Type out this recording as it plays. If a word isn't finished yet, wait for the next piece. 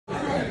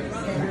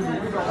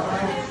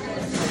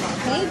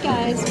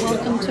guys,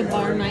 welcome to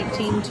Bar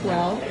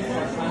 1912.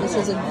 This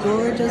is a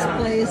gorgeous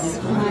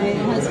place. My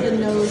husband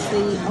knows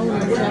the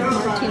owner, Jeff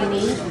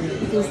Martini.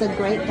 He's a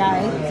great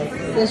guy.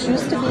 This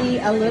used to be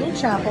a little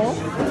chapel.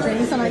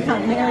 James and I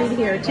got married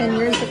here 10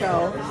 years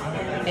ago.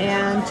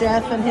 And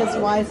Jeff and his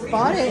wife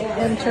bought it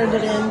and turned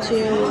it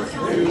into a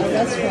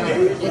restaurant.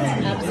 It's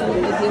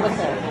absolutely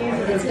beautiful.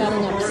 It's got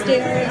an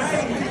upstairs,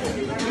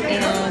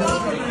 and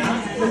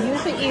we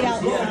usually eat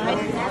outside.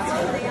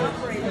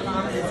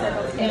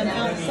 And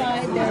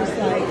outside there's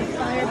like a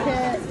fire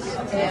pit,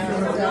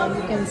 and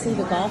you can see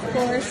the golf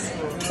course.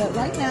 But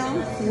right now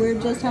we're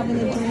just having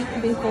a drink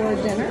before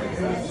dinner.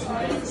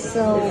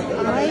 So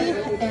I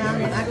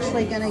am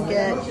actually going to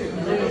get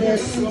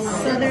this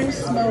Southern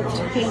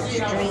Smoked Peach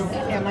drink,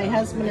 and my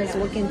husband is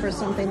looking for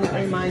something that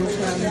reminds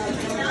him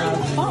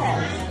of fall.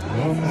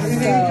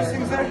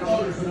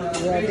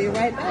 So we'll be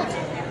right back.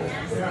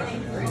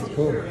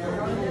 Cool.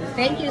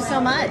 Thank you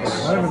so much.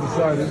 I haven't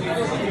decided.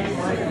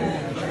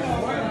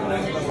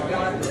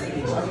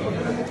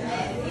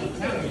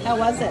 How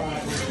was it?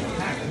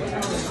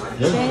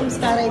 Good. James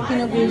got a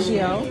Pinot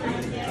Grigio,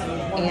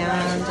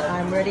 and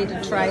I'm ready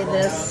to try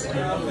this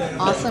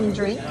awesome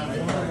drink.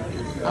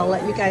 I'll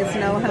let you guys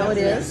know how it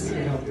is,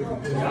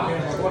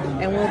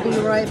 and we'll be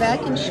right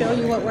back and show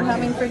you what we're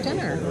having for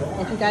dinner.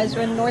 If you guys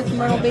are in North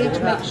Myrtle Beach,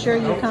 make sure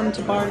you come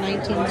to Bar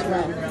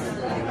 1912.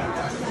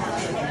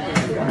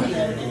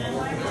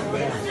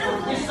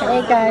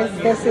 Hey guys,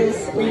 this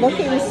is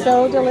looking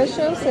so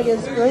delicious. It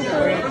is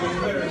grouper,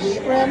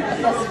 shrimp,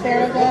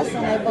 asparagus,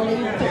 and I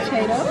believe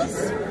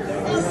potatoes.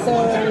 So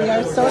we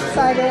are so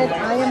excited.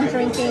 I am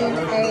drinking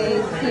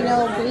a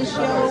Pinot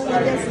Grigio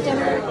with this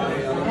dinner,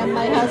 and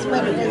my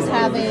husband is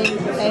having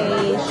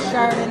a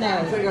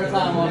Chardonnay.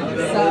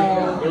 So,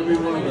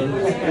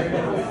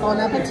 bon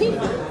appetit.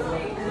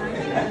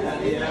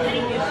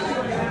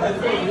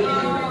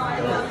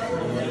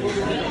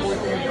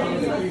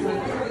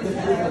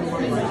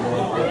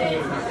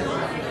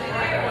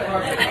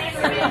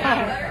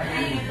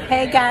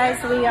 Hey guys,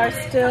 we are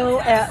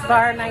still at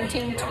Bar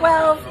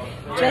 1912.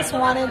 Just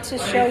wanted to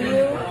show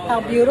you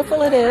how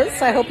beautiful it is.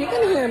 I hope you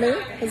can hear me.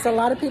 There's a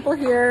lot of people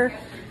here.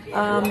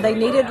 They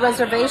needed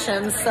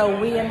reservations, so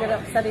we ended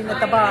up sitting at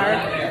the bar.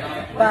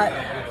 But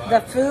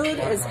the food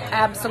is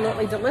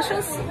absolutely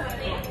delicious.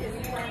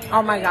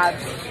 Oh my God.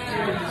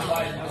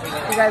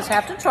 You guys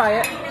have to try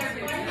it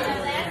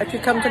if you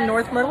come to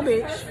North Myrtle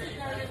Beach.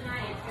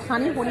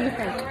 Honey, what do you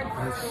think?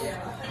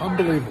 It's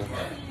unbelievable.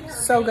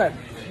 So good.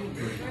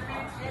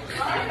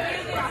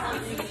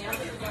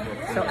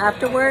 So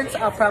afterwards,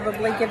 I'll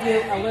probably give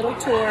you a little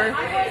tour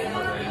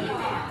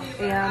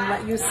and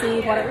let you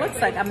see what it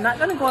looks like. I'm not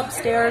going to go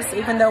upstairs,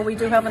 even though we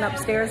do have an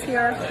upstairs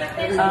here,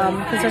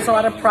 because there's a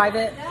lot of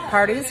private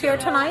parties here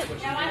tonight.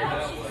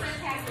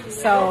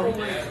 So,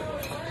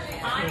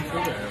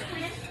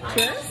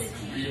 cheers.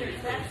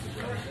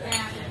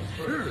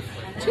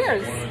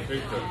 Cheers.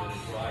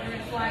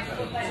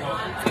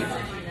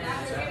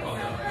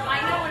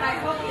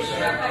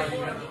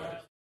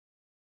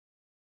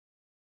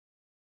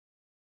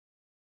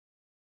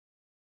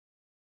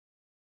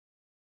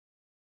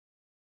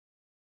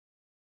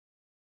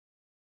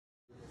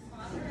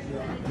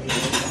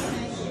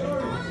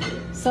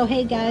 So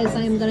hey guys,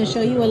 I'm going to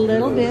show you a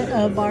little bit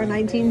of Bar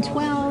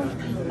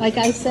 1912. Like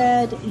I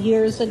said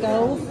years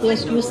ago,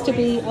 this used to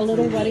be a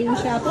little wedding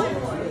chapel,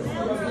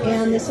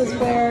 and this is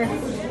where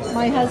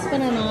my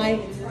husband and I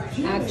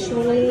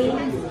actually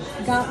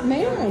got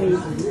married.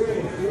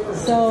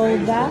 So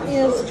that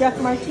is Jeff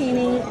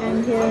Martini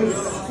and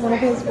one of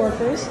his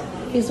workers.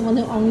 He's the one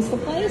who owns the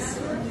place.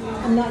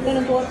 I'm not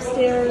going to go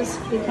upstairs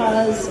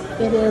because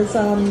it is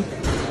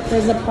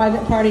there's a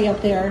private party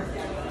up there.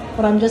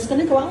 But I'm just going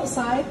to go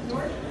outside.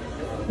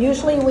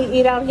 Usually we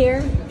eat out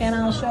here, and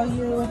I'll show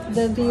you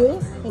the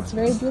view. It's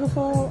very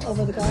beautiful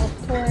over the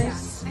golf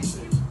course,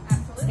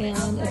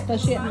 and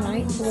especially at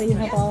night, the way you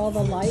have all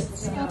the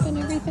lights up and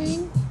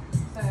everything.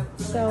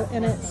 So,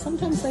 and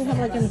sometimes they have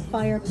like a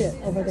fire pit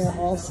over there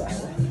also.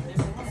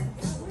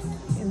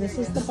 And this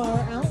is the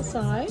bar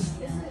outside.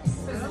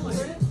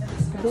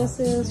 This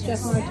is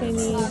Jeff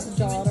Martini's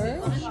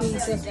daughter. She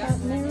just got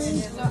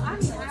married.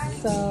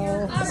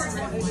 So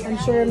I'm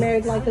sure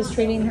married life is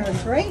treating her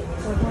great.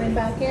 We're going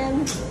back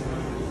in.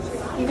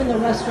 Even the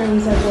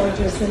restrooms are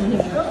gorgeous in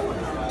here.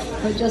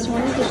 But just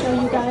wanted to show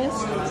you guys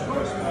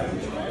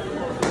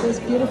this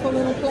beautiful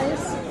little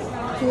place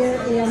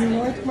here in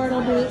North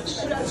Myrtle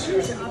Beach.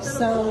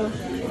 So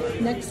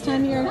next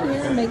time you're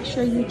here, make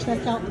sure you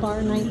check out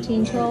Bar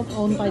 1912,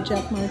 owned by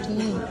Jeff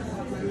Martini.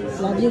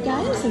 Love you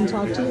guys, and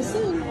talk to you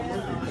soon.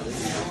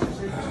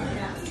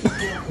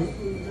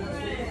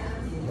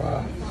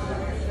 Wow.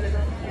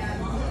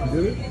 You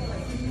did it?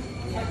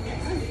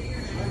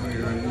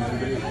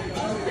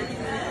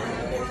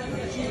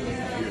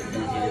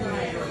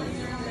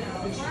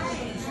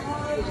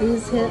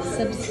 Please hit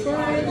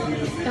subscribe,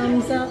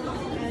 thumbs up.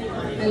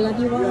 I love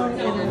you all,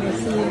 and I will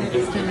see you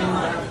next time.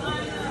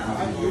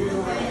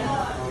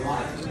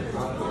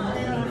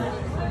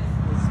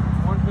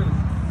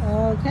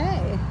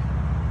 Okay.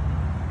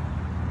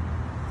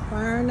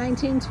 Bar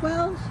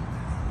 1912,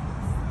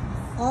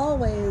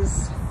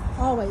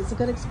 always a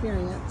good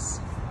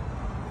experience.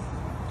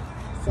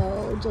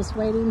 So just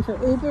waiting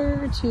for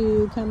Uber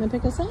to come and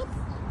pick us up.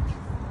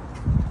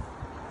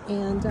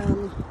 And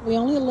we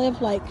only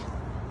live like,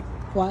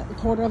 what, a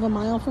quarter of a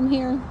mile from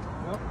here?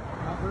 Nope,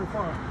 not very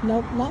far.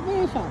 Nope, not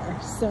very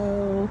far.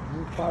 So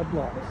We're 5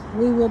 blocks.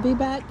 we will be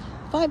back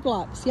 5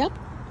 blocks. Yep,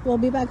 we'll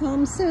be back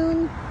home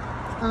soon.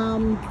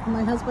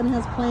 My husband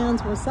has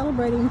plans. We're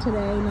celebrating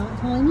today. Not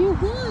telling you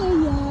why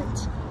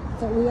yet,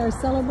 but we are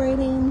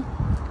celebrating.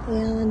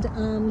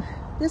 And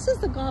this is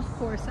the golf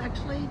course,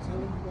 actually.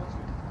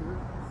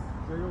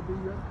 J.O.B.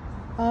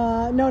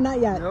 yet? No, not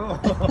yet. No.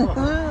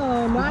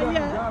 Oh, not We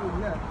yet. haven't got it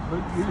yet,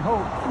 but we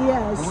hope.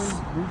 Yes.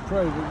 We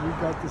pray that we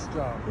got this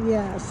job.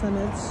 Yes, and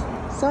it's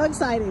so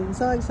exciting,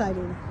 so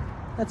exciting.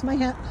 That's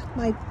my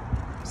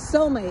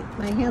soulmate,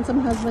 my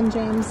handsome husband,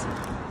 James,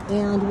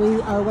 and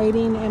we are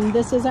waiting, and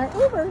this is our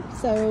Uber,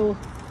 so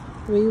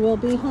we will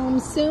be home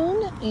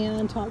soon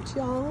and talk to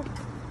y'all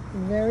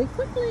very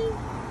quickly.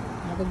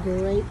 Have a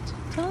great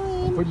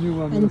time,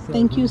 and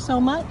thank you so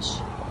much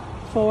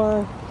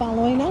for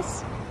following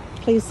us.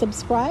 Please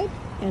subscribe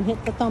and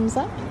hit the thumbs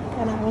up,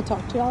 and I will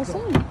talk to y'all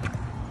soon. Look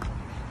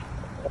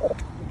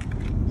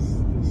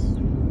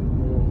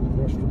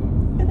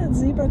at that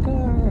zebra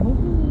car.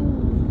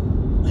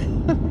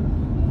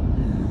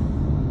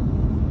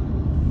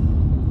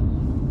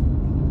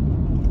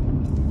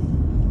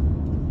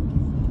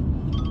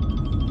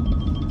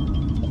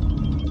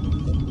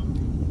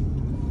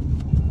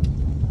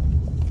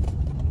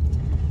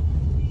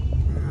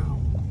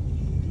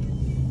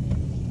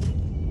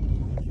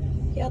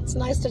 Yeah, it's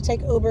nice to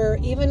take Uber.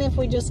 Even if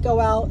we just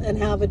go out and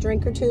have a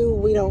drink or two,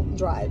 we don't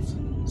drive.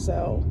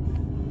 So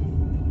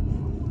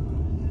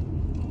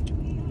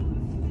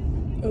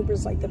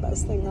Uber's like the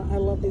best thing. I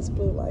love these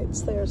blue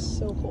lights. They're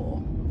so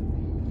cool.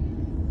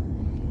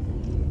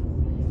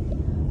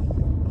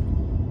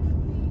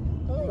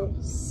 Oh,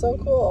 so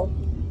cool.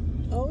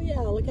 Oh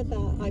yeah, look at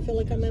that. I feel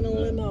like I'm in a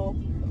limo.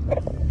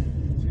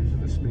 It's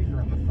using a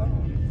speaker on the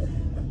phone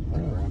to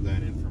grab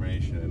that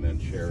information and then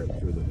share it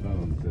through the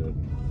phone to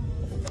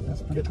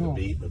get the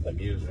beat of the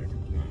music.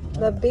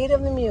 The beat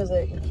of the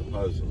music.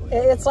 Supposedly.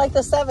 It's like the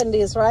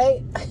 70s,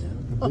 right?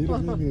 The beat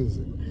of the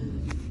music.